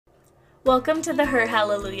Welcome to the Her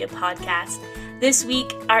Hallelujah podcast. This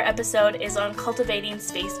week, our episode is on cultivating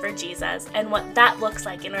space for Jesus and what that looks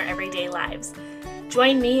like in our everyday lives.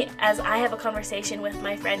 Join me as I have a conversation with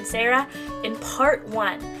my friend Sara in part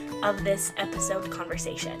 1 of this episode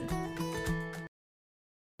conversation.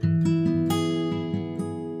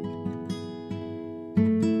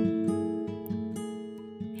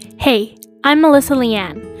 Hey, I'm Melissa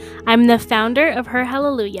Leanne. I'm the founder of Her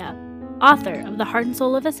Hallelujah, author of The Heart and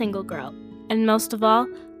Soul of a Single Girl, and most of all,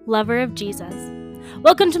 lover of Jesus.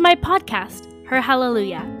 Welcome to my podcast, Her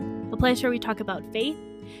Hallelujah, a place where we talk about faith,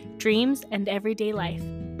 dreams, and everyday life.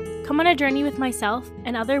 Come on a journey with myself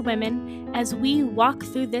and other women as we walk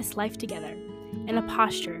through this life together in a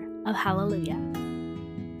posture of hallelujah.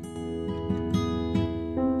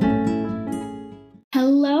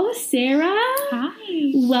 Hello, Sara.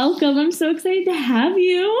 Hi. Welcome. I'm so excited to have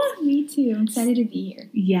you. Me too. I'm excited to be here.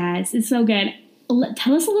 Yes, it's so good.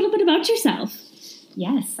 Tell us a little bit about yourself.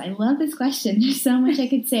 Yes, I love this question. There's so much I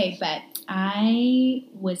could say, but I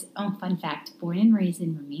was, fun fact, born and raised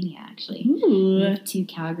in Romania, actually. Ooh. Moved to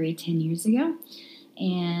Calgary 10 years ago,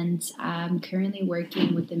 and I'm currently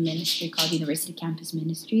working with a ministry called University Campus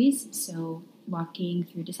Ministries, so walking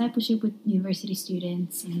through discipleship with university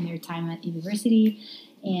students in their time at university,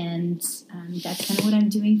 and that's kind of what I'm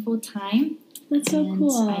doing full time. That's so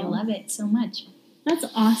cool. I love it so much. That's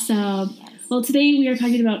awesome. Yes. Well, today we are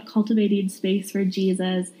talking about cultivating space for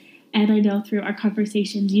Jesus, and I know through our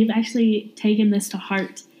conversations you've actually taken this to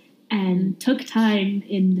heart and took time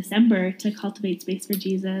in December to cultivate space for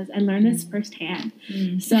Jesus and learn this firsthand.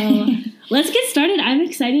 So let's get started. I'm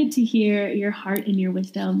excited to hear your heart and your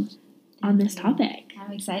wisdom on this topic.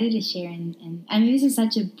 I'm excited to share, and I mean, this is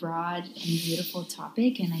such a broad and beautiful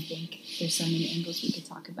topic, and I think there's so many angles we could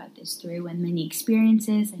talk about this through, and many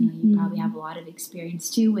experiences. I know you probably have a lot of experience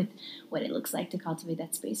too with what it looks like to cultivate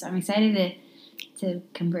that space. So I'm excited to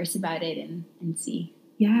converse about it and see.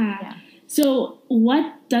 Yeah. So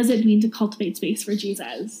what does it mean to cultivate space for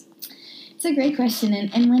Jesus? It's a great question,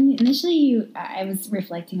 and when initially I was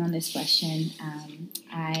reflecting on this question,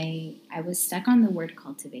 I was stuck on the word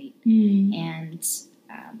cultivate, and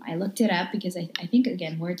I looked it up because I think,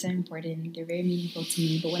 again, words are important. They're very meaningful to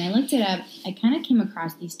me. But when I looked it up, I kind of came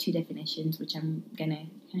across these two definitions, which I'm going to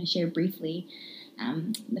kind of share briefly.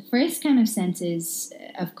 The first kind of sense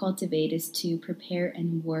of cultivate is to prepare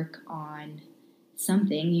and work on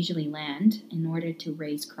something, usually land, in order to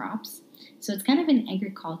raise crops. So it's kind of an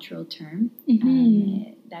agricultural term.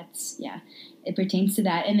 It pertains to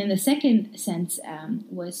that. And then the second sense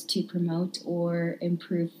was to promote or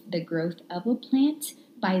improve the growth of a plant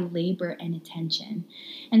by labor and attention.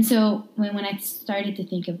 And so when I started to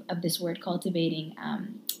think of this word cultivating,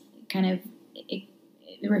 it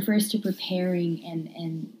refers to preparing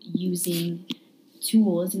and using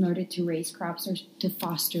tools in order to raise crops or to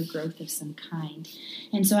foster growth of some kind.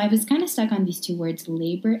 And so I was kind of stuck on these two words,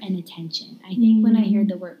 labor and attention. I think when I hear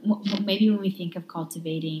the word, maybe when we think of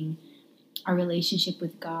cultivating our relationship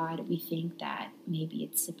with God, we think that maybe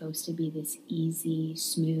it's supposed to be this easy,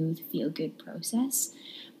 smooth, feel-good process.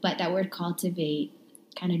 But that word cultivate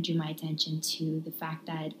kind of drew my attention to the fact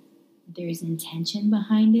that there's intention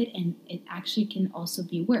behind it, and it actually can also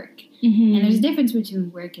be work. And there's a difference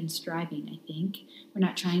between work and striving, I think. We're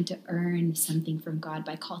not trying to earn something from God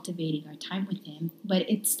by cultivating our time with Him, but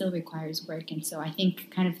it still requires work. And so I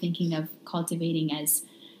think kind of thinking of cultivating as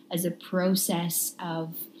a process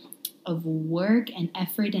of work and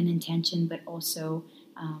effort and intention, but also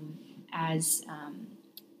as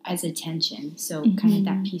attention. So kind of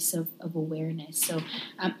that piece of awareness. So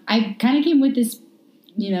I kind of came with this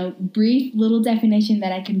brief little definition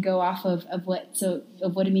that I can go off of what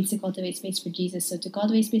it means to cultivate space for Jesus. So to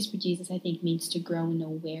cultivate space for Jesus, I think, means to grow in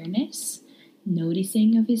awareness,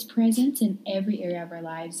 noticing of His presence in every area of our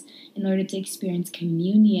lives in order to experience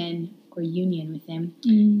communion or union with Him,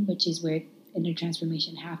 which is where inner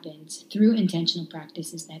transformation happens through intentional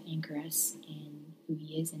practices that anchor us in who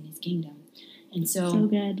He is and His kingdom. And so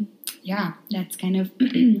good. Yeah, that's kind of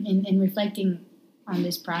in reflecting on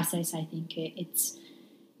this process, I think it's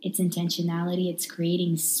intentionality. It's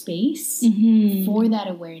creating space for that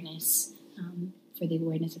awareness, for the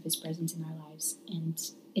awareness of His presence in our lives. And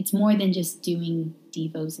it's more than just doing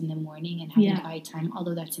devos in the morning and having quiet time,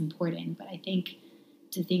 although that's important. But I think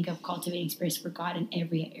to think of cultivating space for God in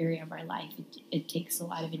every area of our life, it takes a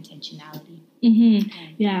lot of intentionality.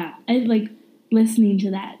 Yeah, I like listening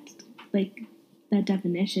to that, like that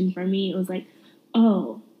definition. For me, it was like,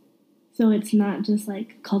 oh, so it's not just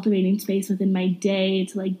like cultivating space within my day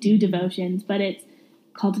to like do devotions, but it's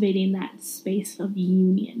cultivating that space of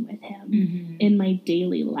union with him in my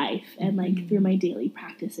daily life and like through my daily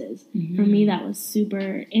practices. For me, that was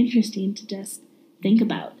super interesting to just think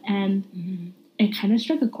about, and it kind of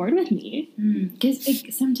struck a chord with me. Because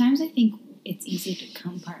sometimes I think it's easy to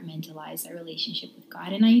compartmentalize our relationship with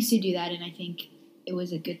God, and I used to do that, and I think it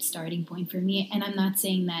was a good starting point for me. And I'm not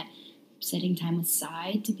saying that setting time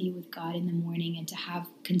aside to be with God in the morning and to have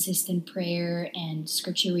consistent prayer and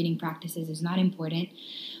scripture reading practices is not important.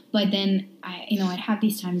 But then I'd have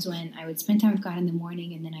these times when I would spend time with God in the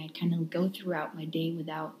morning, and then I'd kind of go throughout my day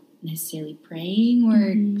without necessarily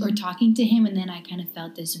praying or talking to him, and then I kind of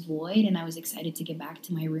felt this void, and I was excited to get back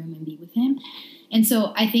to my room and be with him. And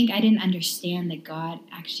so I think I didn't understand that God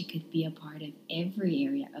actually could be a part of every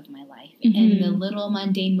area of my life, and the little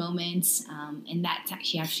mundane moments, and that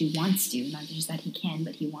he actually wants to, not just that he can,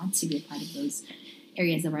 but he wants to be a part of those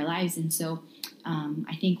areas of our lives. And so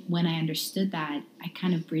I think when I understood that, I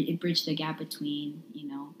kind of it bridged the gap between,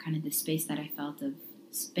 kind of the space that I felt of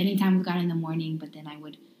spending time with God in the morning, but then I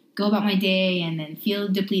would go about my day and then feel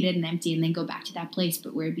depleted and empty and then go back to that place,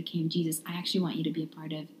 but where it became, Jesus, I actually want you to be a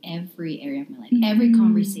part of every area of my life, every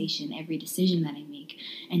conversation, every decision that I make.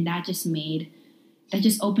 And that just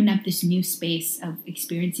opened up this new space of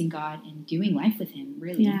experiencing God and doing life with him,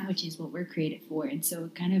 really, which is what we're created for. And so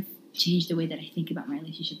it kind of changed the way that I think about my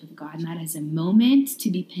relationship with God, not as a moment to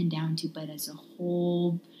be pinned down to, but as a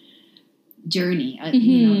whole journey,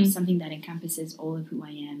 something that encompasses all of who I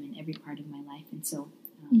am and every part of my life. And so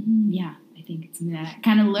I think it's something that I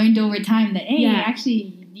kind of learned over time that, hey,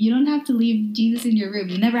 actually, you don't have to leave Jesus in your room.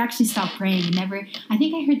 You never actually stop praying. I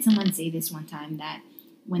think I heard someone say this one time, that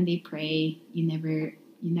when they pray, you never,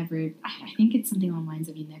 I think it's something along the lines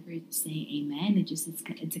of you never say amen.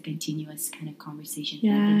 It's a continuous kind of conversation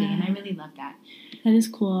throughout the day. And I really love that. That is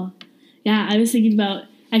cool. Yeah, I was thinking about,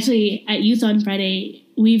 actually, at Youth on Friday,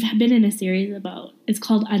 we've been in a series about, it's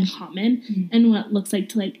called Uncommon, and what it looks like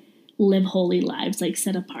to like live holy lives, like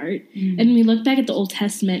set apart. And we look back at the Old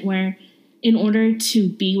Testament where in order to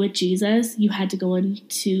be with Jesus, you had to go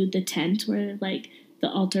into the tent where like the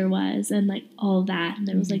altar was and like all that. And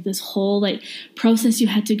there was like this whole like process you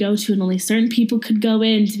had to go to, and only certain people could go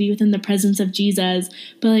in to be within the presence of Jesus.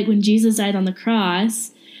 But like when Jesus died on the cross,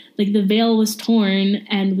 like the veil was torn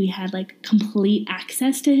and we had like complete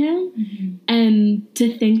access to him. And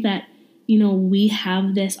to think that, we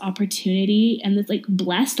have this opportunity and this like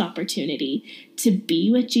blessed opportunity to be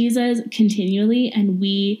with Jesus continually, and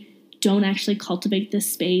we don't actually cultivate this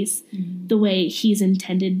space the way he's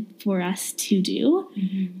intended for us to do.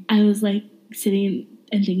 I was like sitting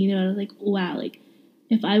and thinking about it, like, wow, like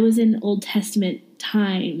if I was in Old Testament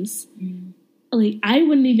times, like I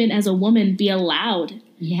wouldn't even as a woman be allowed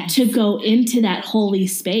to go into that holy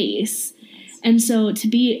space. And so to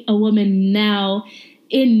be a woman now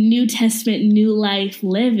in New Testament, new life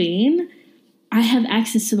living, I have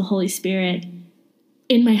access to the Holy Spirit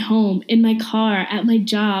in my home, in my car, at my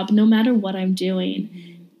job, no matter what I'm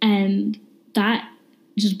doing. And that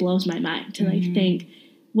just blows my mind to like think,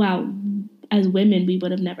 wow, as women, we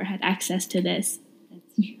would have never had access to this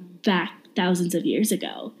back thousands of years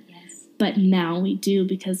ago. But now we do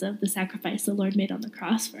because of the sacrifice the Lord made on the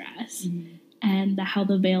cross for us, and how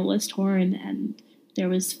the veil was torn and there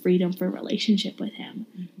was freedom for relationship with him.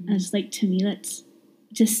 And it's like, to me, that's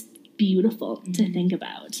just beautiful to think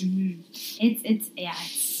about.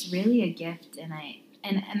 It's really a gift. And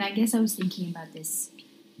I guess I was thinking about this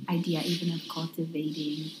idea even of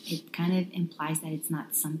cultivating. It kind of implies that it's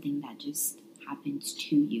not something that just happens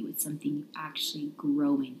to you. It's something you actually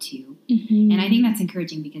grow into. And I think that's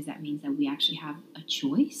encouraging, because that means that we actually have a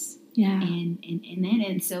choice in it.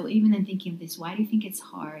 And so even in thinking of this, why do you think it's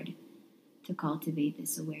hard to cultivate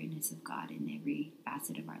this awareness of God in every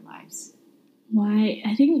facet of our lives? Why?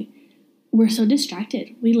 I think we're so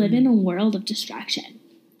distracted. We live in a world of distraction.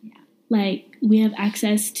 Like, we have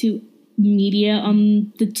access to media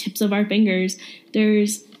on the tips of our fingers.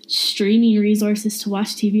 There's streaming resources to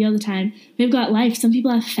watch TV all the time. We've got life. Some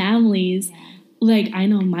people have families. Like, I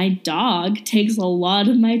know my dog takes a lot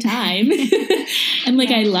of my time. And like,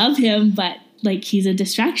 I love him, but like, he's a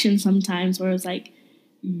distraction sometimes, where it's like,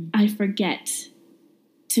 I forget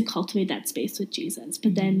to cultivate that space with Jesus.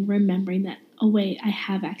 But then remembering that, oh wait, I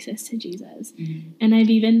have access to Jesus. And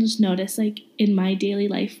I've even just noticed, like, in my daily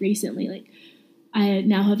life recently, like, I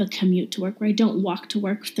now have a commute to work where I don't walk to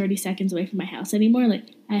work 30 seconds away from my house anymore. Like,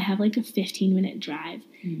 I have like a 15-minute drive.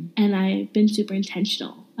 And I've been super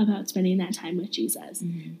intentional about spending that time with Jesus.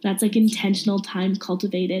 That's like intentional time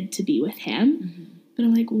cultivated to be with him. But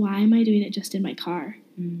I'm like, why am I doing it just in my car?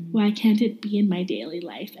 Why can't it be in my daily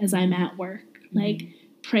life as I'm at work? Like,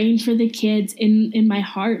 praying for the kids in my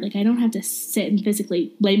heart. Like, I don't have to sit and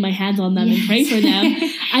physically lay my hands on them and pray for them.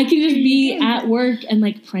 I can just be at work and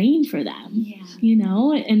like praying for them, you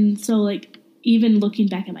know? And so like, even looking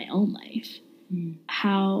back at my own life,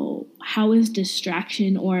 how is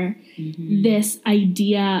distraction or this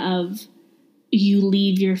idea of you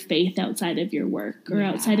leave your faith outside of your work or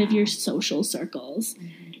outside of your social circles.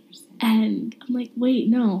 100%. And I'm like, wait,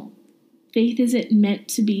 no. Faith isn't meant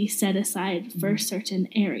to be set aside for certain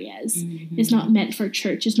areas. It's not meant for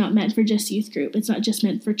church. It's not meant for just youth group. It's not just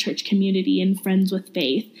meant for church community and friends with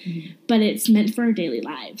faith, but it's meant for our daily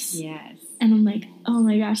lives. Yes. And I'm like, oh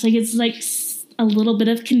my gosh, like it's like a little bit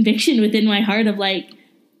of conviction within my heart of like,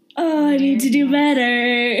 oh, I need to do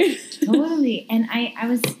better. Totally. And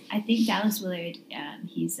I think Dallas Willard,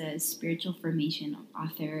 he's a spiritual formation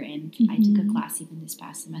author, and I took a class even this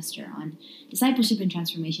past semester on discipleship and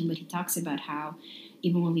transformation, but he talks about how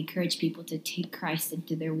even when we encourage people to take Christ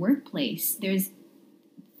into their workplace,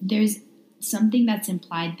 there's something that's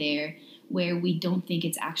implied there where we don't think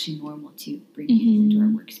it's actually normal to bring Jesus into our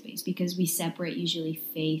workspace, because we separate usually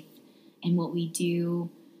faith and what we do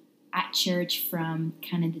at church from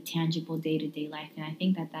kind of the tangible day-to-day life. And I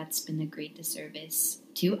think that that's been a great disservice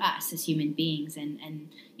to us as human beings. And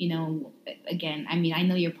you know, again, I mean, I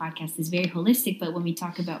know your podcast is very holistic, but when we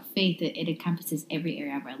talk about faith, it encompasses every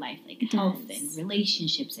area of our life, like health and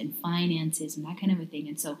relationships and finances and that kind of a thing.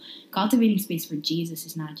 And so cultivating space for Jesus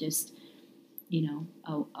is not just, you know,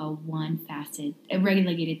 a one facet,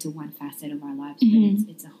 relegated to one facet of our lives, but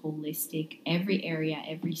it's a holistic, every area,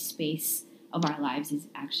 every space of our lives is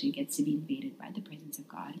actually gets to be invaded by the presence of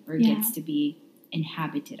God, or gets to be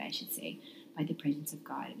inhabited, I should say, by the presence of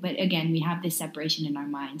God. But again, we have this separation in our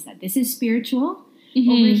minds that this is spiritual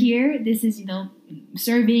over here. This is, you know,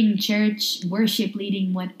 serving, church, worship,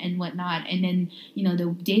 leading, whatnot. And then, you know, the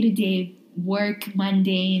day-to-day work,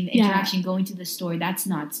 mundane interaction, going to the store, that's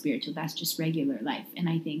not spiritual. That's just regular life. And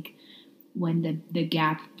I think when the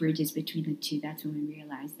gap bridges between the two, that's when we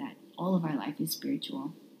realize that all of our life is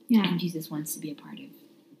spiritual. Yeah. And Jesus wants to be a part of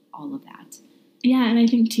all of that. Yeah, and I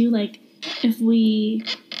think too, like, if we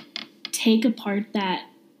take apart that,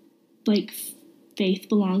 like, faith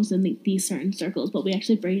belongs in these certain circles, but we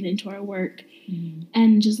actually bring it into our work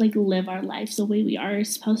and just, like, live our lives the way we are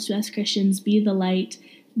supposed to as Christians, be the light,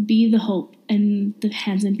 be the hope, and the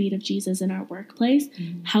hands and feet of Jesus in our workplace,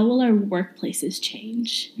 how will our workplaces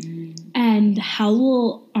change? And how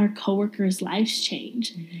will our coworkers' lives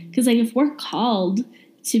change? Because, like, if we're called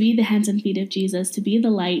to be the hands and feet of Jesus, to be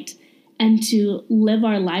the light, and to live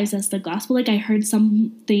our lives as the gospel. Like, I heard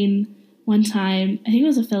something one time, I think it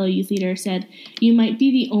was a fellow youth leader, said, you might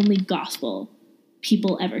be the only gospel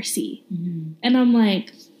people ever see. And I'm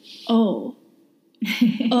like, oh.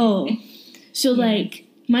 So, like,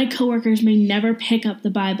 my coworkers may never pick up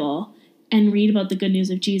the Bible and read about the good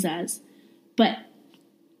news of Jesus, but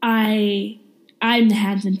I'm the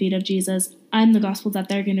hands and feet of Jesus. I'm the gospel that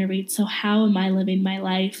they're going to read. So how am I living my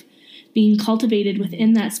life, being cultivated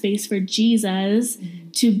within that space for Jesus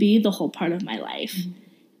to be the whole part of my life?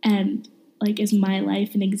 And, like, is my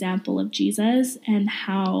life an example of Jesus? And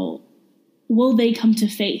how will they come to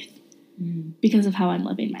faith because of how I'm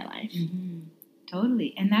living my life?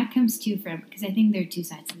 Totally. And that comes too from, because I think there are two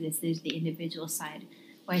sides to this. There's the individual side,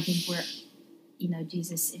 where I think you know,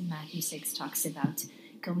 Jesus in Matthew 6 talks about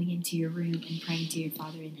going into your room and praying to your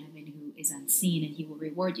Father in heaven who is unseen, and he will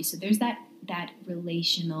reward you. So there's that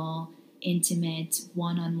relational, intimate,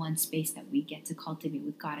 one-on-one space that we get to cultivate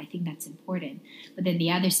with God. I think that's important. But then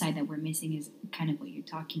the other side that we're missing is kind of what you're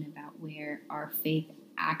talking about, where our faith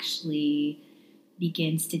actually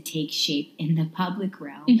begins to take shape in the public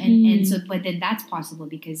realm. And so, but then that's possible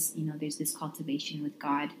because, you know, there's this cultivation with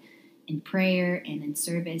God in prayer and in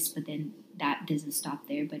service, but then that doesn't stop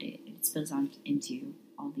there, but it spills on into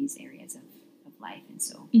all these areas of life. And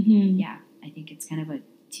so, yeah, I think it's kind of a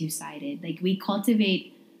two-sided, like, we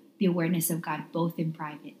cultivate the awareness of God both in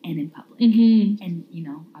private and in public. And, you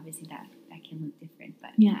know, obviously that can look different, but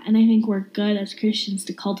yeah, and I think we're good as Christians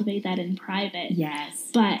to cultivate that in private. Yes.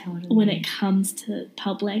 But when it comes to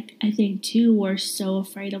public, I think too, we're so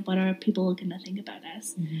afraid of what are people going to think about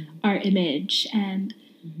us, our image, and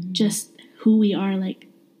just who we are. Like,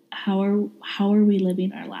 how are we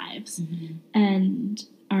living our lives? And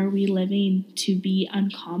are we living to be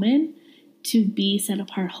uncommon, to be set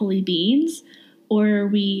apart holy beings, or are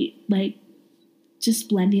we, like, just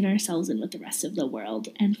blending ourselves in with the rest of the world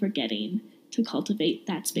and forgetting to cultivate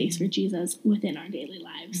that space for Jesus within our daily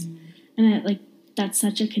lives? And that's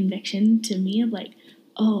such a conviction to me of, like,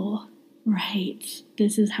 oh, right,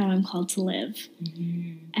 this is how I'm called to live.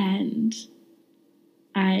 And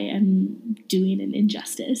I am doing an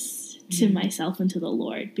injustice to myself and to the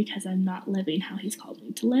Lord because I'm not living how he's called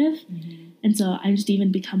me to live. And so I've just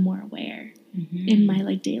even become more aware in my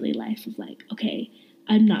like daily life of like, okay,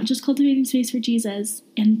 I'm not just cultivating space for Jesus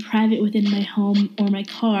and private within my home or my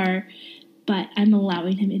car, but I'm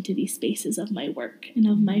allowing him into these spaces of my work and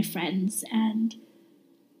of my friends and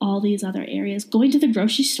all these other areas. Going to the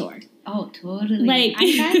grocery store. Oh, totally. Like, I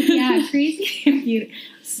had, crazy.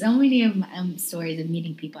 So many of my stories of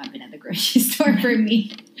meeting people have been at the grocery store for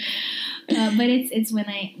me. But it's when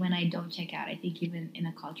I don't check out. I think even in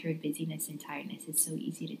a culture of busyness and tiredness, it's so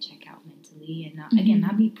easy to check out mentally and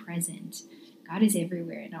not be present. God is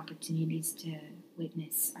everywhere, and opportunities to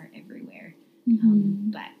witness are everywhere.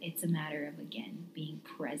 But it's a matter of, again, being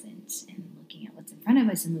present and looking at what's in front of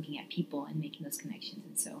us and looking at people and making those connections.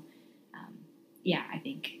 And so, I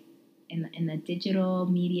think in the digital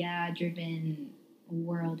media-driven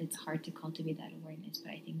world, it's hard to cultivate that awareness.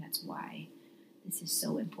 But I think that's why this is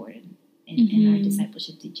so important in our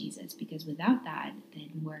discipleship to Jesus, because without that,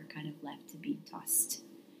 then we're kind of left to be tossed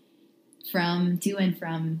to and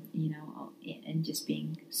from, and just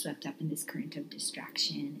being swept up in this current of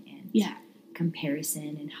distraction and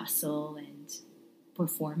comparison and hustle and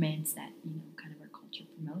performance that, kind of our culture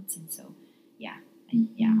promotes. And so,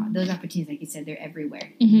 those opportunities, like you said, they're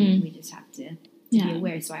everywhere. We just have to be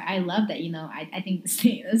aware. So I love that, I think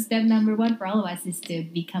the step number one for all of us is to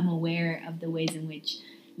become aware of the ways in which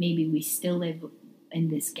maybe we still live in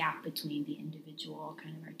this gap between the individual,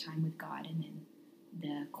 kind of our time with God, and then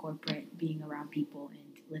the corporate being around people and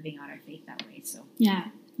living out our faith that way. So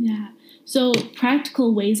so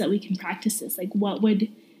practical ways that we can practice this, like what would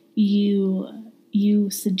you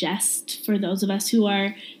suggest for those of us who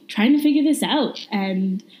are trying to figure this out?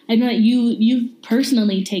 And I know that you've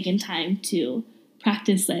personally taken time to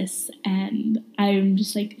practice this, and I'm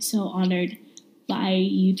just like so honored by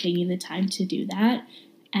you taking the time to do that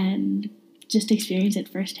and just experience it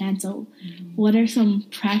firsthand. So what are some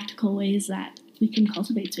practical ways that we can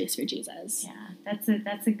cultivate space for Jesus? That's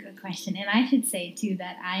a good question. And I should say too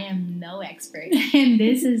that I am no expert, and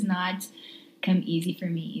this has not come easy for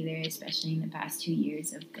me either, especially in the past 2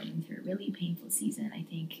 years of going through a really painful season. I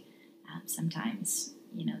think sometimes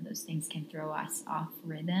those things can throw us off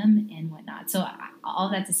rhythm and whatnot. So all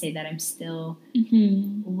that to say that I'm still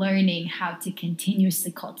learning how to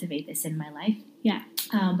continuously cultivate this in my life.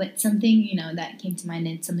 But something that came to mind,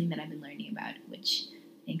 and something that I've been learning about, which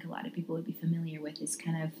I think a lot of people would be familiar with, is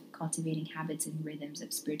kind of cultivating habits and rhythms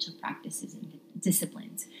of spiritual practices and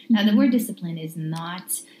disciplines. Now, the word discipline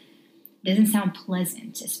doesn't sound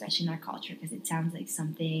pleasant, especially in our culture, because it sounds like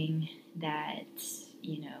something that,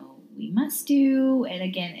 we must do. And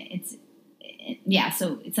again,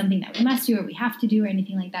 so it's something that we must do or we have to do or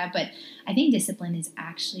anything like that. But I think discipline is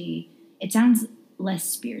actually, it sounds less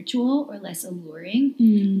spiritual or less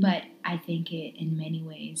alluring, but I think in many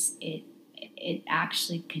ways, it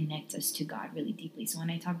actually connects us to God really deeply. So when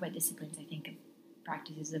I talk about disciplines, I think of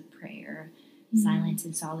practices of prayer, silence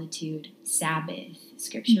and solitude, Sabbath,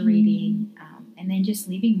 scripture reading, and then just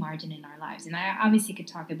leaving margin in our lives. And I obviously could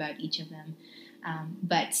talk about each of them,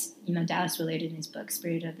 but Dallas Willard in his book,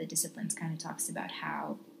 Spirit of the Disciplines, kind of talks about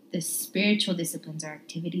how the spiritual disciplines are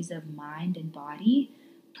activities of mind and body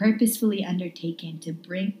purposefully undertaken to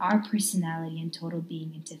bring our personality and total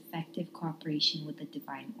being into effective cooperation with the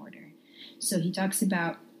divine order. So he talks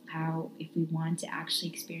about how if we want to actually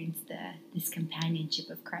experience this companionship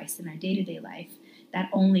of Christ in our day-to-day life, that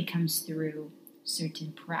only comes through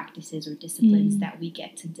certain practices or disciplines that we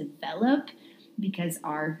get to develop, because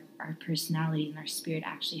our personality and our spirit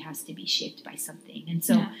actually has to be shaped by something. And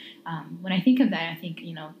so when I think of that, I think,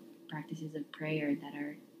 practices of prayer that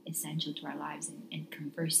are essential to our lives, and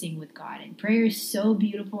conversing with God. And prayer is so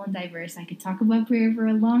beautiful and diverse. I could talk about prayer for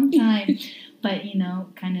a long time, but,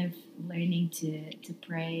 kind of learning to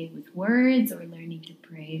pray with words, or learning to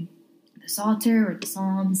pray the Psalter or the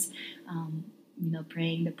Psalms,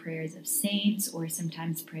 praying the prayers of saints, or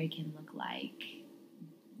sometimes prayer can look like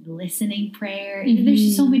listening prayer.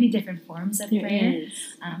 There's so many different forms of prayer.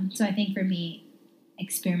 So I think for me,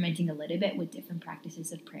 experimenting a little bit with different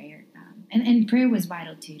practices of prayer. And prayer was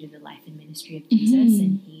vital too to the life and ministry of Jesus.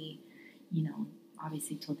 And he,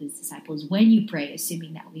 obviously told his disciples, when you pray,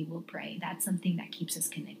 assuming that we will pray, that's something that keeps us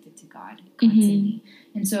connected to God constantly.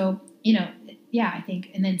 And so, I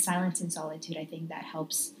think, and then silence and solitude, I think that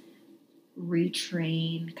helps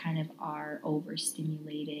retrain kind of our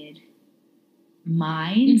overstimulated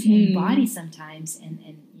mind and body sometimes. And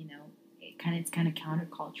it's kind of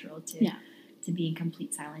countercultural to be in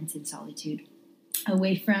complete silence and solitude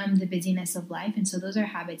away from the busyness of life. And so those are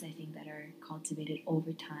habits, I think, that are cultivated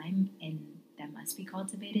over time, and that that must be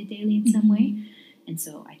cultivated daily in some way. And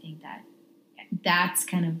so I think that's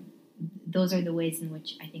kind of, those are the ways in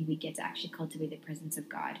which I think we get to actually cultivate the presence of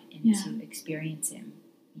God and to experience Him,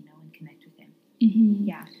 and connect with Him.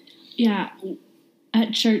 Yeah. Yeah.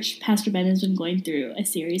 At church, Pastor Ben has been going through a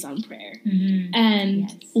series on prayer.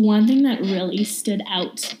 And one thing that really stood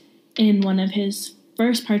out in one of his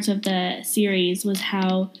first parts of the series was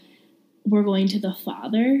how we're going to the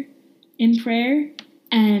Father in prayer.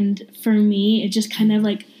 And for me, it just kind of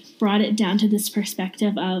like brought it down to this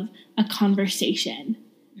perspective of a conversation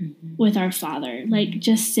with our Father, like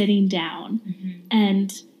just sitting down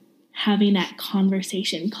and having that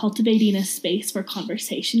conversation, cultivating a space for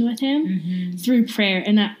conversation with Him through prayer.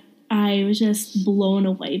 And I was just blown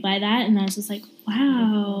away by that. And I was just like,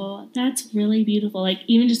 wow, that's really beautiful. Like,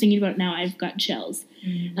 even just thinking about it now, I've got chills.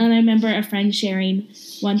 And I remember a friend sharing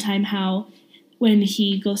one time how when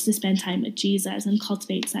he goes to spend time with Jesus and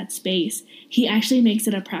cultivates that space, he actually makes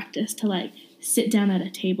it a practice to like sit down at a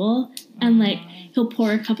table and like he'll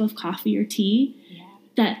pour a cup of coffee or tea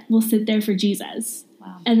that will sit there for Jesus.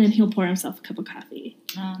 And then he'll pour himself a cup of coffee.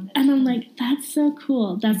 And I'm like, that's so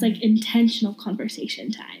cool. That's like intentional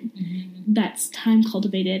conversation time. That's time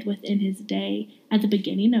cultivated within his day at the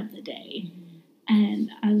beginning of the day.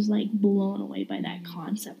 And I was like blown away by that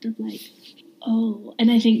concept of like, oh,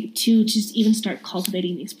 and I think to just even start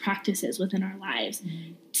cultivating these practices within our lives,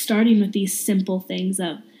 starting with these simple things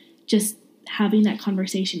of just having that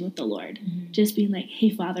conversation with the Lord, just being like, hey,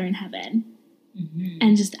 Father in heaven,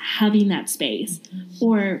 and just having that space,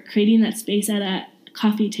 or creating that space at a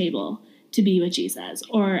coffee table to be with Jesus,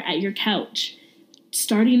 or at your couch.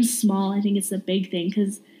 Starting small, I think it's a big thing,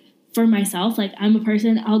 because for myself, like, I'm a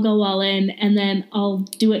person, I'll go all in, and then I'll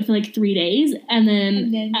do it for like 3 days, and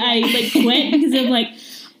then I like quit because I'm like,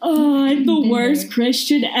 oh, I'm the worst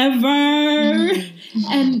Christian ever.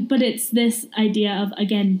 But it's this idea of,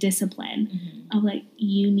 again, discipline of like,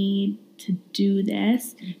 you need to do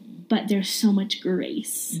this, but there's so much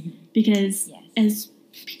grace because as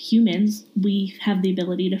humans, we have the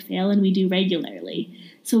ability to fail, and we do regularly.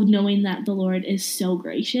 So knowing that the Lord is so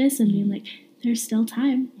gracious and being like, there's still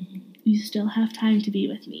time. You still have time to be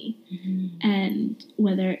with me. And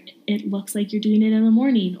whether it looks like you're doing it in the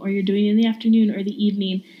morning or you're doing it in the afternoon or the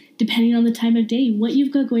evening, depending on the time of day, what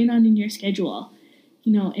you've got going on in your schedule,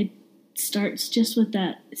 it starts just with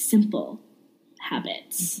that simple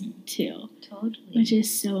habits too. Totally. Which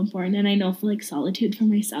is so important. And I know for like solitude for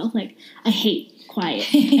myself, like I hate quiet.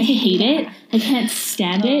 I hate it. I can't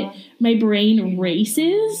stand it. My brain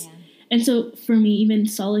races. And so for me, even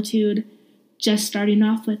solitude, just starting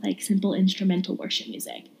off with like simple instrumental worship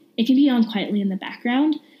music. It can be on quietly in the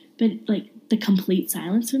background, but like the complete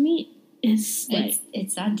silence for me is like,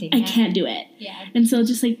 it's daunting. I can't do it. And so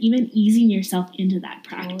just like even easing yourself into that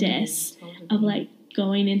practice of like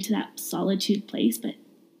going into that solitude place, but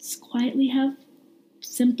just quietly have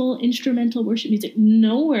simple instrumental worship music.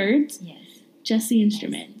 No words, just the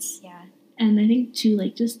instruments. And I think too,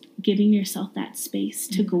 like just giving yourself that space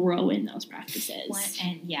to grow in those practices. 100%.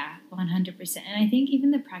 And I think even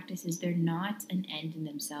the practices, they're not an end in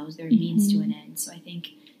themselves. They're a means to an end. So I think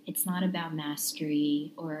it's not about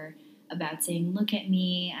mastery or about saying, look at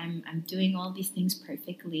me, I'm doing all these things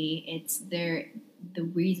perfectly. It's the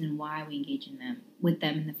reason why we engage with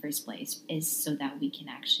them in the first place is so that we can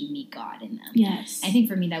actually meet God in them. Yes. I think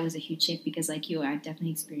for me that was a huge shift because like you, I've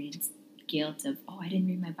definitely experienced guilt of, I didn't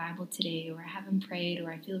read my Bible today, or I haven't prayed,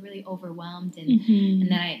 or I feel really overwhelmed, and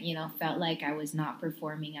then I felt like I was not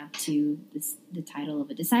performing up to the title of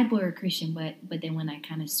a disciple or a Christian. But then when I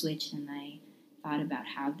kind of switched and I thought about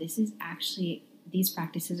how this is actually, these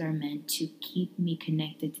practices are meant to keep me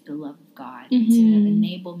connected to the love of God, to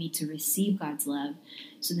enable me to receive God's love,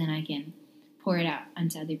 so then I can pour it out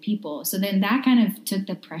onto other people. So then that kind of took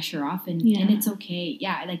the pressure off, and it's okay.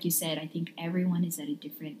 Yeah, like you said, I think everyone is at a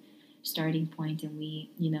different starting point, and we,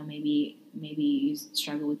 maybe you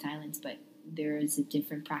struggle with silence, but there is a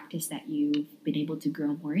different practice that you've been able to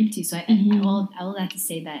grow more into. So all that to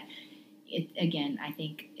say that I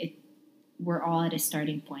think we're all at a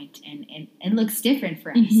starting point, and it looks different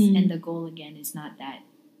for us. And the goal again is not that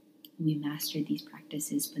we master these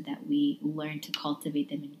practices, but that we learn to cultivate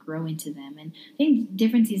them and grow into them. And I think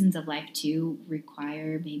different seasons of life too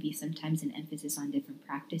require maybe sometimes an emphasis on different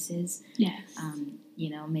practices. Yes.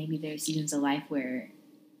 Maybe there's seasons of life where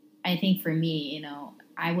I think for me,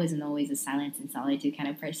 I wasn't always a silence and solitude kind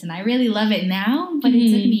of person. I really love it now, but it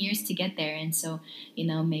took me years to get there. And so,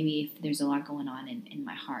 maybe if there's a lot going on in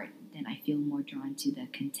my heart, then I feel more drawn to the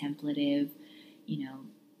contemplative,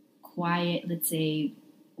 quiet, let's say,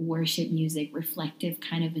 worship music, reflective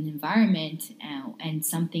kind of an environment, and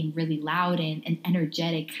something really loud and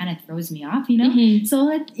energetic kind of throws me off,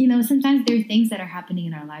 So, sometimes there are things that are happening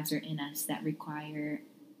in our lives or in us that require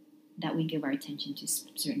that we give our attention to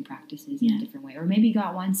certain practices in a different way. Or maybe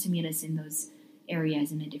God wants to meet us in those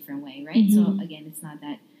areas in a different way, right? So, again, it's not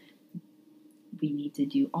that we need to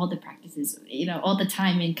do all the practices, all the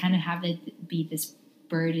time and kind of have it be this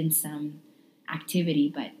burdensome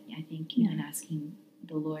activity. But I think even asking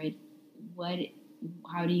the Lord,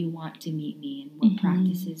 how do you want to meet me, and what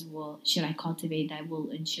practices should I cultivate that will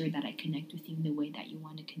ensure that I connect with you in the way that you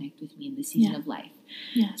want to connect with me in the season of life.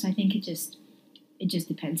 So I think it just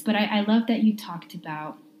depends. But I love that you talked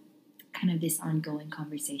about kind of this ongoing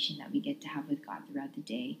conversation that we get to have with God throughout the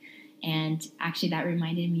day. And actually that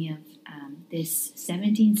reminded me of this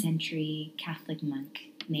 17th century Catholic monk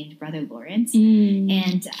named Brother Lawrence.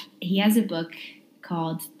 And he has a book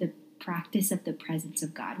called The Practice of the Presence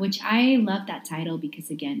of God, which I love that title because,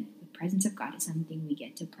 again, the presence of God is something we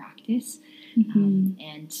get to practice.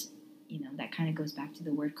 And, that kind of goes back to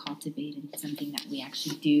the word cultivate, and something that we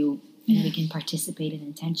actually do and we can participate in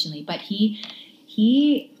intentionally. But he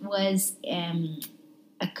was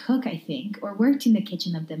a cook, I think, or worked in the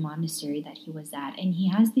kitchen of the monastery that he was at. And he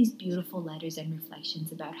has these beautiful letters and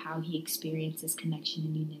reflections about how he experiences connection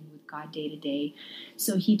and union with God day to day.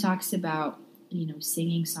 So he talks about,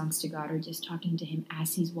 singing songs to God or just talking to him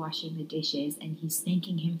as he's washing the dishes, and he's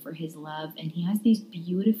thanking him for his love. And he has these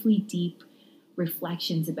beautifully deep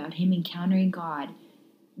reflections about him encountering God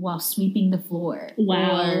while sweeping the floor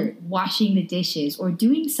or washing the dishes or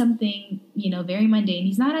doing something, very mundane.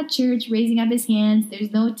 He's not at church raising up his hands.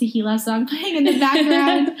 There's no tequila song playing in the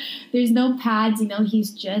background. There's no pads,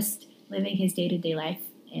 he's just living his day-to-day life,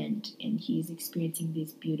 and he's experiencing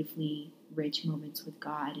these beautifully rich moments with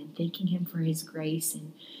God and thanking him for his grace.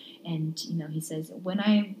 And he says, when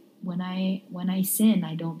I sin,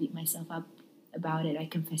 I don't beat myself up about it. I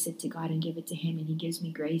confess it to God and give it to him, and he gives me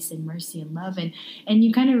grace and mercy and love. And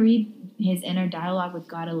you kind of read his inner dialogue with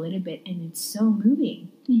God a little bit, and it's so moving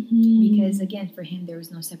because, again, for him, there was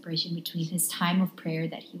no separation between his time of prayer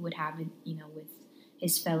that he would have, with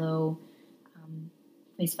his fellow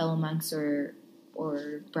monks or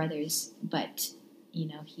brothers, but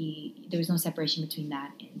there was no separation between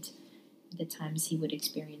that and the times he would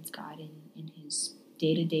experience God in his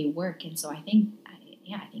day-to-day work. And so I think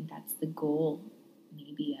that's the goal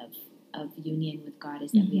maybe of union with God,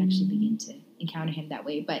 is that we actually begin to encounter him that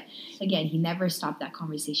way. But again, he never stopped that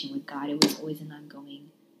conversation with God. It was always an ongoing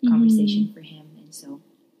conversation for him. And so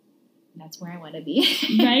that's where I want to be.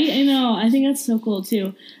 Right? I know. I think that's so cool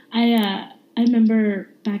too. I remember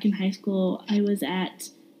back in high school, I was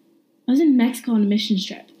in Mexico on a mission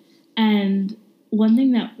trip. And one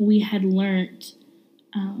thing that we had learned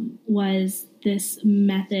was this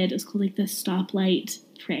method. It was called the stoplight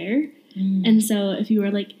prayer. And so if you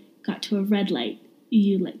were got to a red light,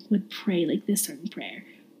 you would pray this certain prayer,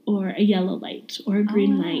 or a yellow light or a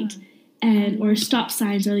green light, and or stop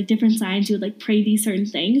signs or different signs. You would pray these certain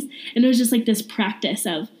things, and it was just this practice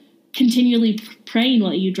of continually praying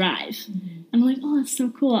while you drive. I'm like, oh, that's so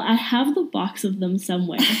cool. I have the box of them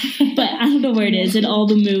somewhere, but I don't know where it is in all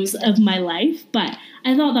the moves of my life. But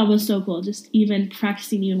I thought that was so cool, just even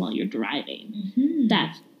practicing even while you're driving.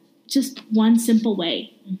 That just one simple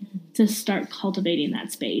way to start cultivating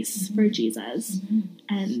that space for Jesus.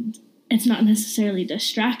 And it's not necessarily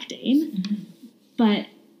distracting, but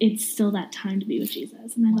it's still that time to be with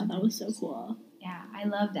Jesus. And I thought that was so cool. Yeah, I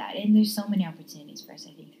love that. And there's so many opportunities for us,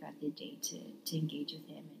 I think, throughout the day to engage with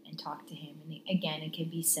him and talk to him. And again, it can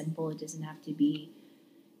be simple. It doesn't have to be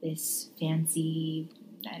this fancy,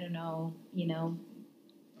 I don't know,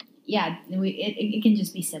 it can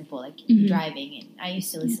just be simple, driving. And I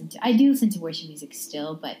used to I do listen to worship music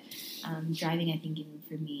still, but driving, I think even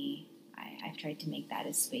for me, I've tried to make that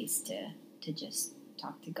a space to just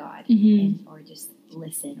talk to God or just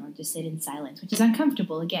listen or just sit in silence, which is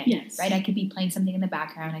uncomfortable again, right? I could be playing something in the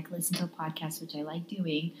background. I could listen to a podcast, which I like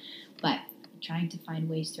doing, but trying to find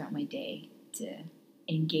ways throughout my day to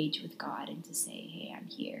engage with God and to say, hey, I'm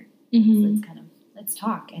here. Let's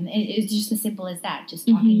talk. And it's just as simple as that, just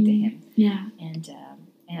talking to him. Yeah. And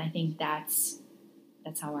I think that's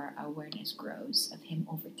how our awareness grows of him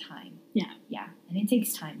over time. Yeah. Yeah. And it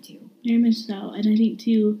takes time too. Very much so. And I think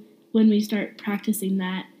too, when we start practicing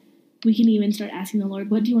that, we can even start asking the Lord,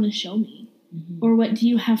 what do you want to show me? Or what do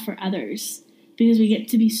you have for others? Because we get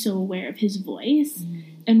to be so aware of his voice,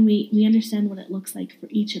 and we understand what it looks like for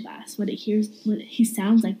each of us, what he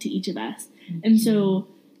sounds like to each of us. And so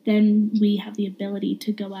then we have the ability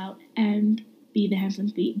to go out and be the hands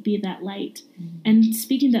and feet, be that light, and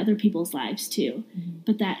speak into other people's lives too.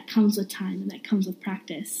 But that comes with time, and that comes with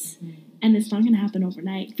practice. And it's not going to happen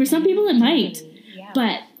overnight. For some people it might,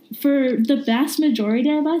 but for the vast majority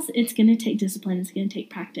of us, it's going to take discipline, it's going to take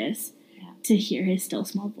practice to hear his still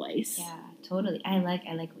small voice. Yeah, totally. I like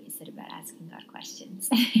what you said about asking God questions.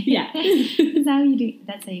 Yeah. That's how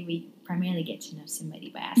we primarily get to know somebody,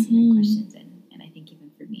 by asking them questions. And I think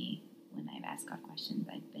even for me, when I've asked God questions,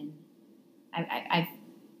 I've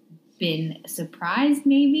been surprised,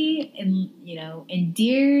 maybe, and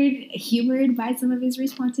endeared, humored by some of his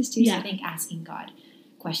responses too. So I think asking God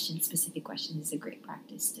specific questions, is a great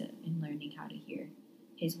practice in learning how to hear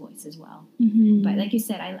his voice as well. But like you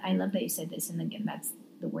said, I love that you said this, and again, that's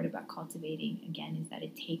the word about cultivating, again, is that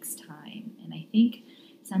it takes time. And I think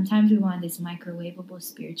sometimes we want this microwavable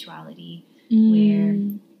spirituality where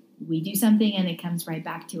we do something and it comes right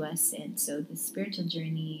back to us. And so the spiritual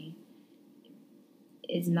journey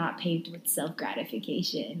is not paved with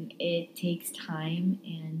self-gratification. It takes time,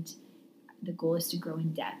 and the goal is to grow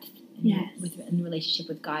in depth in relationship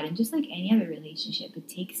with God. And just like any other relationship, it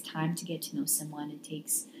takes time to get to know someone. It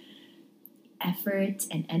takes effort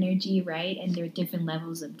and energy, right? And there are different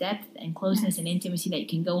levels of depth and closeness and intimacy that you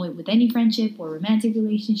can go with any friendship or romantic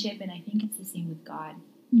relationship. And I think it's the same with God,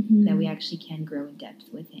 that we actually can grow in depth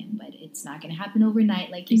with him, but it's not going to happen overnight,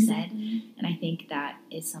 like you said. And I think that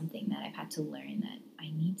is something that I've had to learn, that I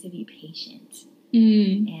need to be patient.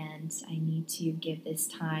 And I need to give this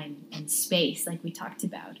time and space, like we talked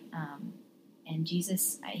about. And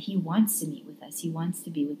Jesus, he wants to meet with us. He wants to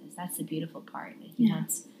be with us. That's the beautiful part. That he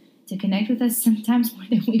wants to connect with us sometimes more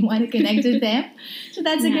than we want to connect with him. So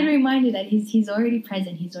that's a good reminder that he's already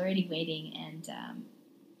present. He's already waiting, and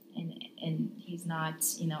he's not,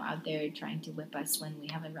 out there trying to whip us when we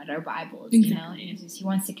haven't read our Bibles. Exactly. He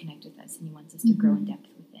wants to connect with us, and he wants us to grow in depth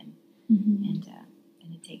with him.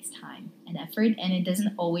 And it takes time and effort, and it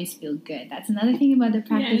doesn't always feel good. That's another thing about the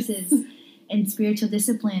practices and spiritual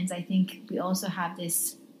disciplines. I think we also have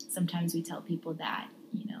this, sometimes we tell people that,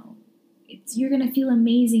 you're going to feel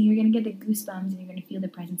amazing, you're going to get the goosebumps, and you're going to feel the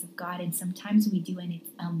presence of God. And sometimes we do, and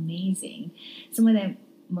it's amazing. Some of the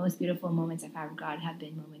most beautiful moments I've had with God have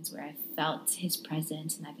been moments where I've felt his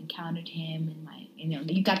presence and I've encountered him,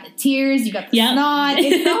 and you got the tears, you got the snot,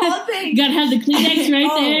 it's the whole thing. You gotta have the Kleenex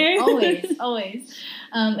right there. Always.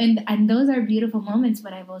 And those are beautiful moments,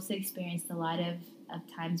 but I've also experienced a lot of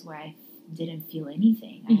times where I didn't feel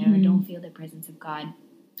anything. I don't feel the presence of God.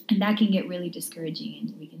 And that can get really discouraging,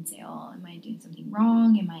 and we can say, oh, am I doing something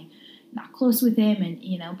wrong? Am I not close with him? And,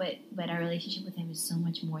 but our relationship with him is so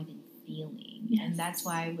much more than feeling. And that's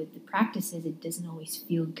why with the practices, it doesn't always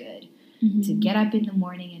feel good to get up in the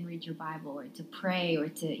morning and read your Bible, or to pray, or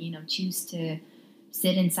to, choose to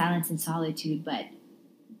sit in silence and solitude. But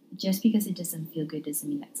just because it doesn't feel good doesn't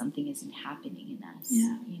mean that something isn't happening in us,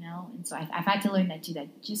 And so I've had to learn that too,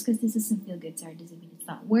 that just because this doesn't feel good, Sarah, doesn't mean it's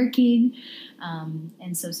not working.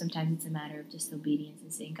 And so sometimes it's a matter of just obedience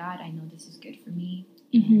and saying, God, I know this is good for me,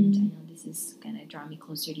 and I know this is going to draw me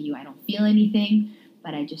closer to you. I don't feel anything,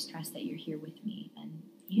 but I just trust that you're here with me. And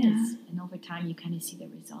he is. And over time, you kind of see the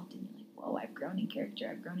result, and you're like, whoa, I've grown in character,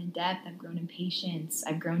 I've grown in depth, I've grown in patience,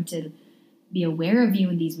 I've grown to be aware of you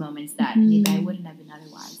in these moments that maybe I wouldn't have been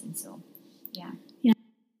otherwise. And so, yeah.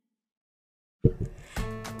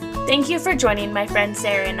 Thank you for joining my friend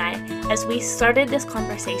Sara and I as we started this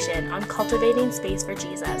conversation on cultivating space for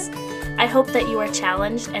Jesus. I hope that you are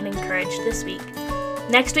challenged and encouraged this week.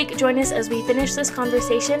 Next week, join us as we finish this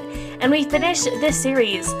conversation and we finish this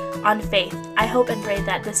series on faith. I hope and pray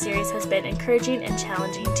that this series has been encouraging and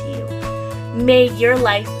challenging to you. May your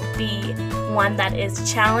life be one that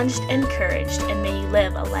is challenged and encouraged, and may you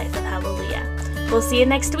live a life of hallelujah. We'll see you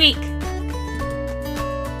next week.